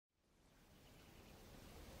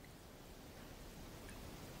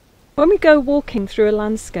When we go walking through a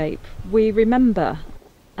landscape, we remember,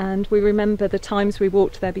 and we remember the times we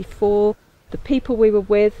walked there before, the people we were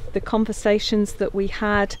with, the conversations that we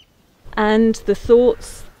had, and the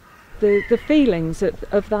thoughts, the feelings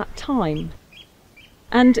of that time.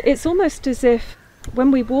 And it's almost as if when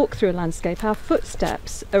we walk through a landscape, our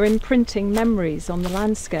footsteps are imprinting memories on the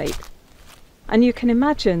landscape. And you can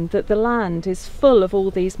imagine that the land is full of all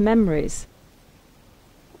these memories.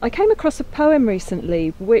 I came across a poem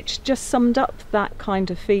recently which just summed up that kind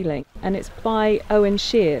of feeling, and it's by Owen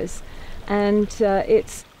Shears, and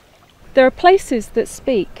there are places that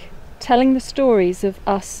speak, telling the stories of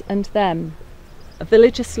us and them. A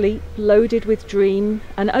village asleep, loaded with dream,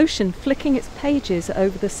 an ocean flicking its pages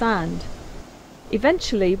over the sand.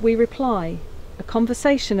 Eventually we reply, a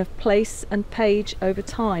conversation of place and page over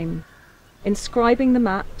time, inscribing the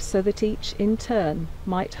map so that each in turn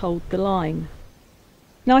might hold the line.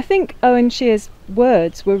 Now I think Owen Shears'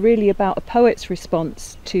 words were really about a poet's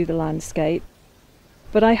response to the landscape,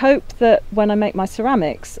 but I hope that when I make my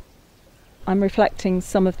ceramics, I'm reflecting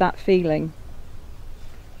some of that feeling.